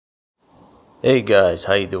Hey guys,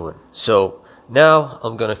 how you doing? So now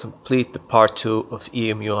I'm gonna complete the part 2 of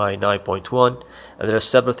EMUI 9.1, and there are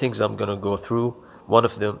several things I'm gonna go through. One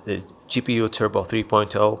of them is GPU Turbo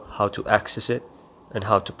 3.0, how to access it and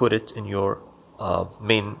how to put it in your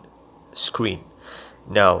main screen.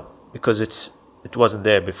 Now, because it wasn't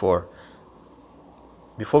there before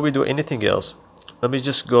we do anything else, let me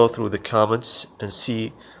just go through the comments and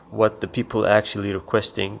see what the people actually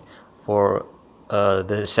requesting for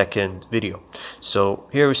the second video. So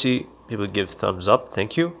here we see people give thumbs up,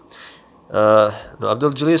 thank you. No,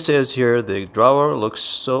 Abdul Jalil says here the drawer looks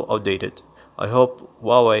so outdated. I hope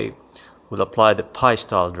Huawei will apply the Pi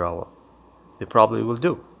style drawer. They probably will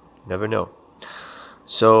do, never know.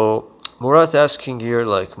 So Murat asking here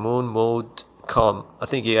like moon mode com. I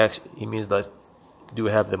think he means like, do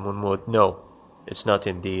we have the moon mode? No, it's not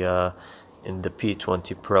in the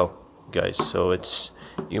P20 Pro, guys. So it's,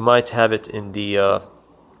 you might have it in the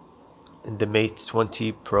Mate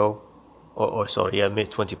 20 Pro, or sorry, yeah,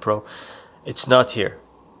 Mate 20 Pro. It's not here,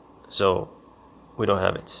 so we don't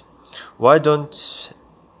have it. Why don't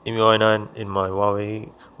EMUI 9 in my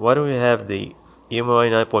Huawei? Why do we have the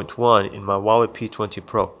EMUI 9.1 in my Huawei P20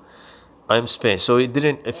 Pro? I'm Spain, so it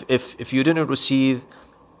didn't. If you didn't receive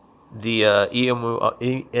the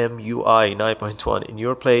EMUI 9.1 in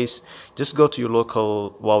your place, just go to your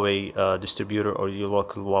local Huawei distributor or your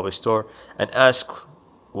local Huawei store and ask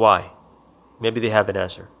why. Maybe they have an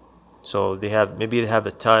answer. So maybe they have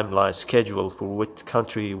a timeline schedule for which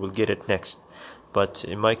country will get it next. But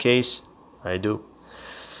in my case, I do.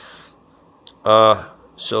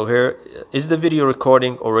 So here is the video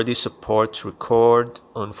recording already support record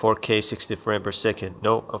on 4K 60 frames per second.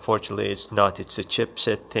 No, unfortunately it's not. It's a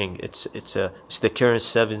chipset thing. It's the Kern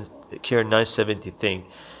 970 thing.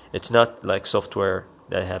 It's not like software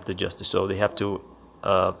that have to adjust it. So they have to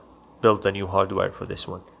build a new hardware for this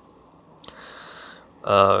one.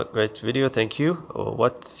 Great video, thank you.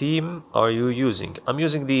 What theme are you using? I'm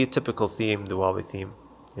using the typical theme, the Huawei theme.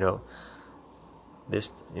 You know,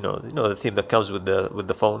 this, you know the theme that comes with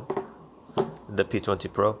the phone, the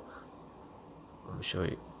P20 Pro. Let me show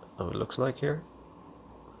you how it looks like here.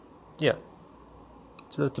 Yeah,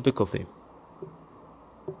 it's the typical theme.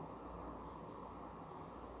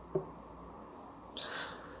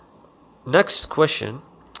 Next question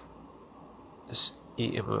is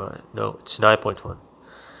EMUI. No, it's 9.1.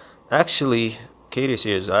 Actually, Katie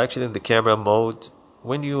says, actually in the camera mode,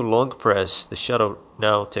 when you long press, the shutter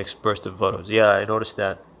now takes burst of photos. Yeah, I noticed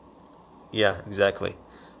that. Yeah, exactly.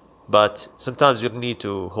 But sometimes you don't need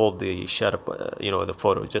to hold the shutter, the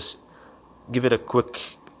photo. Just give it a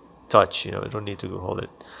quick touch. You don't need to hold it.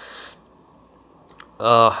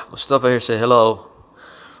 Mustafa here say hello.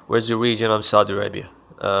 Where's your region? I'm Saudi Arabia.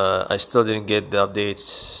 I still didn't get the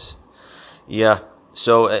updates. Yeah.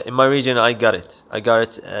 So in my region, I got it. I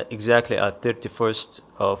got it exactly at 31st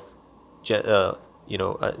of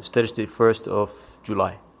 31st of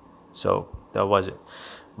July. So that was it.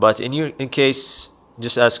 But in case,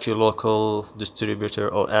 just ask your local distributor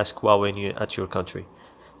or ask Huawei at your country.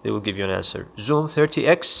 They will give you an answer. Zoom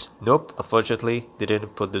 30x? Nope, unfortunately they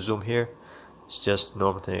didn't put the zoom here. It's just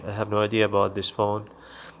normal thing. I have no idea about this phone.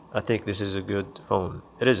 I think this is a good phone.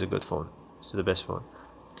 It is a good phone. It's the best phone.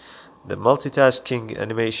 The multitasking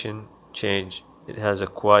animation change, it has a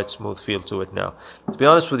quite smooth feel to it now. To be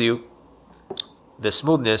honest with you, the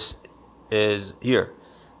smoothness is here.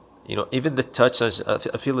 Even the touch,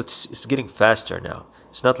 I feel it's getting faster now.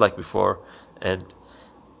 It's not like before, and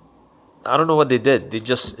I don't know what they did.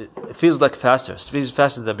 It feels like faster. It feels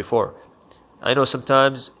faster than before. I know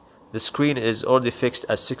sometimes the screen is already fixed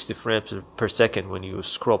at 60 frames per second when you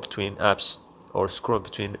scroll between apps or scroll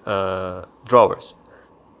between drawers.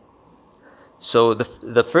 So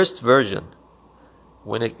the first version,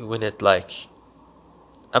 when it like,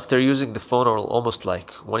 after using the phone or almost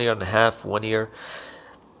like 1 year and a half, 1 year,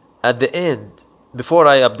 at the end, before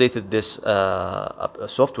I updated this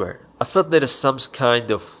software, I felt there is some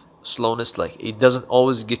kind of slowness, like it doesn't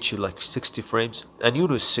always get you like 60 frames, and you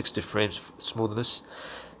know 60 frames smoothness.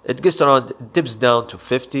 It gets around, it dips down to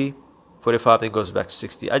 50, 45, then goes back to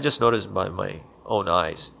 60. I just noticed by my own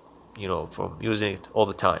eyes, from using it all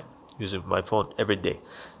the time, using my phone every day.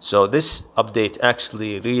 So this update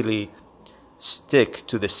actually really stick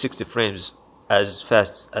to the 60 frames as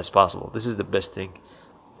fast as possible. This is the best thing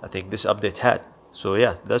I think this update had. So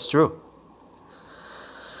yeah, that's true.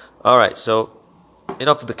 Alright, so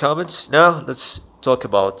enough of the comments. Now let's talk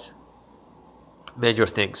about major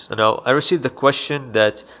things. Now I received a question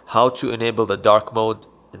that how to enable the dark mode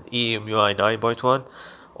in EMUI 9.1.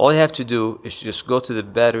 All you have to do is just go to the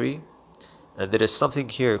battery, and there is something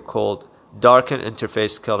here called darken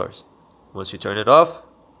interface colors. Once you turn it off,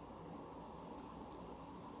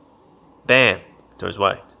 bam, it turns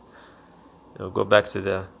white. Now go back to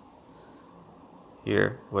the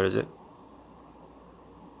here, where is it?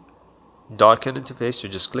 Darken interface. You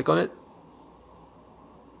just click on it,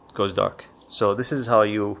 it goes dark. So this is how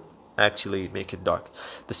you actually make it dark.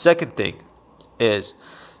 The second thing is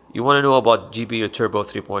you want to know about GPU Turbo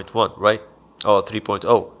 3.1, right? Or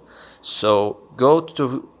 3.0. So go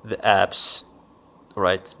to the apps,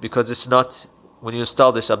 right? Because it's not, when you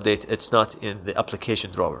install this update, it's not in the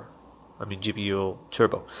application drawer. I mean GPU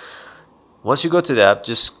Turbo. Once you go to the app,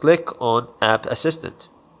 just click on App Assistant.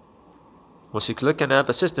 Once you click on App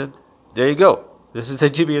Assistant, there you go. This is the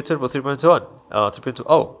GPU Turbo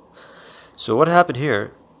 3.0. So what happened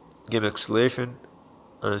here? Game acceleration,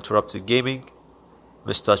 uninterrupted gaming,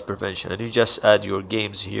 mistouch prevention, and you just add your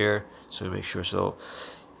games here. So you make sure. So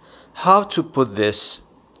how to put this,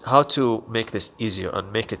 how to make this easier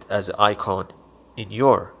and make it as an icon in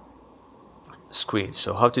your screen.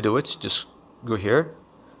 So how to do it? Just go here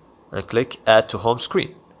and click add to home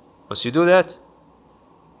screen. Once you do that,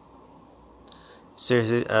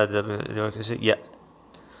 seriously, yeah,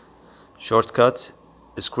 shortcut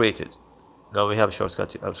is created. Now we have a shortcut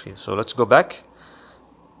to app screen. So let's go back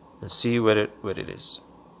and see where it is.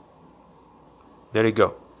 There you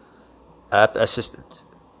go, App Assistant.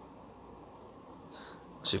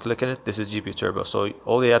 So you click on it. This is GPU Turbo. So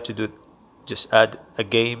all you have to do, just add a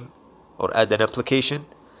game or add an application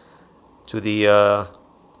to the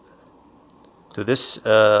to this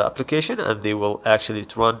application, and they will actually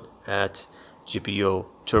run at GPU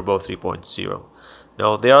Turbo 3.0.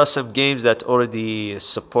 Now there are some games that already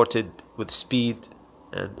supported with speed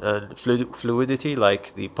and fluidity,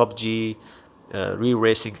 like the PUBG,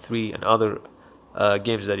 Re-Racing 3, and other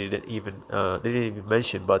games that you didn't even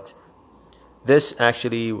mention. But this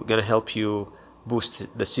actually gonna help you boost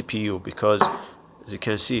the CPU, because as you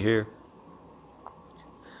can see here,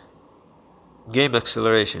 game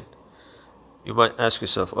acceleration. You might ask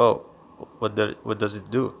yourself, oh, what does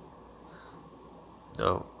it do?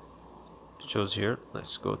 Now it shows here.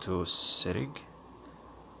 Let's go to setting,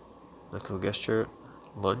 knuckle gesture,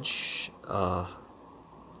 launch,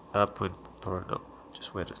 app when power. No,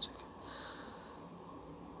 just wait a second.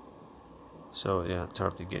 So yeah,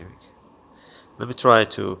 turn the gaming. Let me try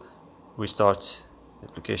to restart the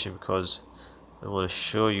application because I want to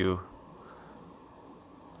show you.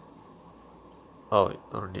 Oh, I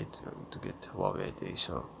don't need to get Huawei ID.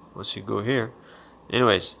 So once you go here,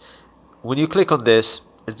 anyways, when you click on this,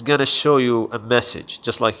 it's gonna show you a message,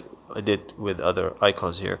 just like I did with other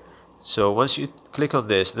icons here. So once you click on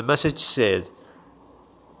this, the message says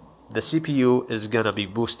the CPU is gonna be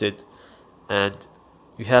boosted, and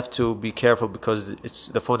you have to be careful because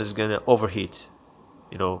the phone is gonna overheat,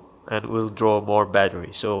 you know, and will draw more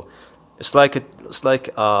battery. So it's like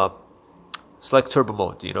turbo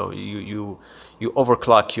mode, you know. You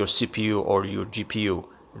overclock your CPU or your GPU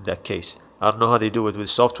in that case. I don't know how they do it with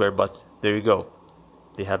software, but there you go,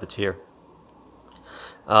 they have it here.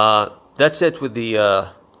 That's it with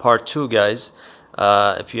the part 2, guys.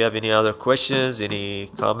 If you have any other questions,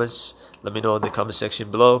 any comments, let me know in the comment section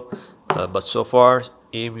below. But so far,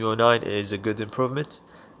 EMUI 9 is a good improvement.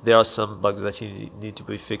 There are some bugs that need to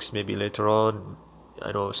be fixed maybe later on.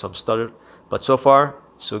 I know some stutter, but so far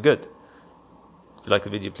so good. If you like the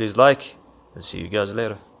video, please like, and see you guys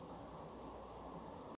later.